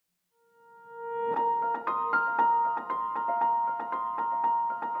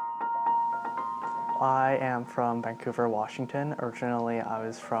I am from Vancouver, Washington. Originally, I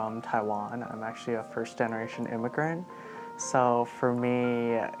was from Taiwan. I'm actually a first-generation immigrant. So for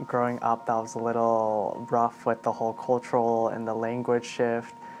me, growing up, that was a little rough with the whole cultural and the language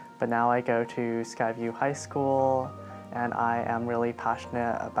shift. But now I go to Skyview High School, and I am really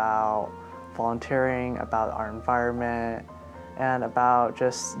passionate about volunteering, about our environment, and about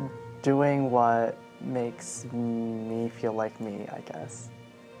just doing what makes me feel like me, I guess.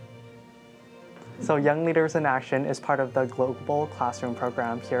 So Young Leaders in Action is part of the Global Classroom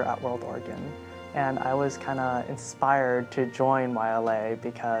program here at WorldOregon. And I was kind of inspired to join YLA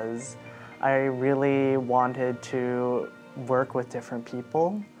because I really wanted to work with different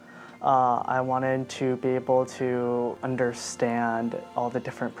people. I wanted to be able to understand all the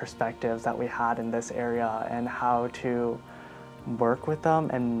different perspectives that we had in this area and how to work with them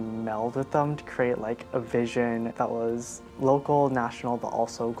and meld with them to create like a vision that was local, national, but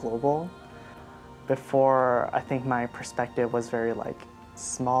also global. Before, I think my perspective was very like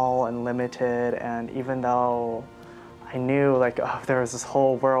small and limited, and even though I knew like there was this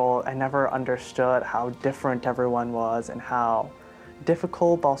whole world, I never understood how different everyone was and how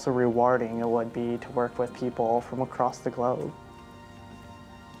difficult but also rewarding it would be to work with people from across the globe.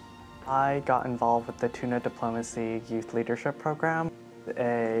 I got involved with the Tuna Diplomacy Youth Leadership Program,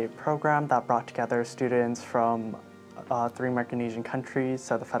 a program that brought together students from 3 Micronesian countries,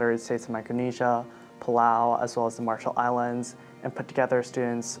 so the Federated States of Micronesia, Palau, as well as the Marshall Islands, and put together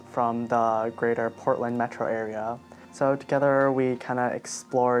students from the greater Portland metro area. So together we kind of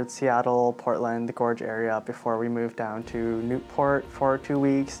explored Seattle, Portland, the Gorge area before we moved down to Newport for 2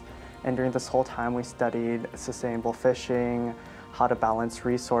 weeks. And during this whole time we studied sustainable fishing, how to balance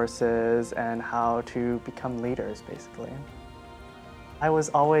resources, and how to become leaders, basically. I was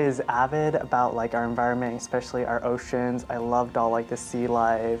always avid about like our environment, especially our oceans. I loved all like the sea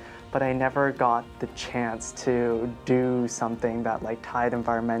life, but I never got the chance to do something that like tied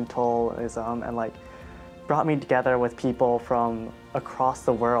environmentalism and like brought me together with people from across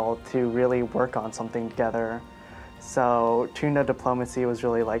the world to really work on something together. So tuna diplomacy was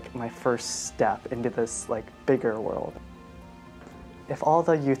really like my first step into this like bigger world. If all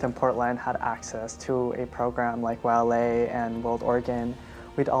the youth in Portland had access to a program like YLA and WorldOregon,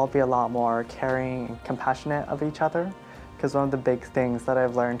 we'd all be a lot more caring and compassionate of each other. Because one of the big things that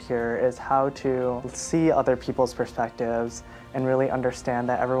I've learned here is how to see other people's perspectives and really understand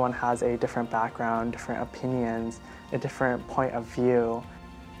that everyone has a different background, different opinions, a different point of view.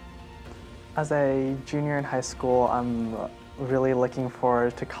 As a junior in high school, I'm really looking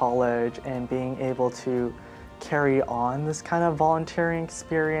forward to college and being able to carry on this kind of volunteering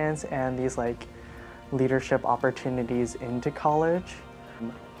experience and these like leadership opportunities into college.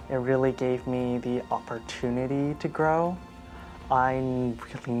 It really gave me the opportunity to grow. I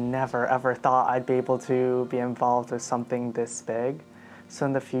really never ever thought I'd be able to be involved with something this big. So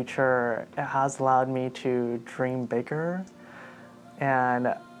in the future, it has allowed me to dream bigger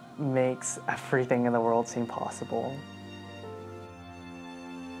and makes everything in the world seem possible.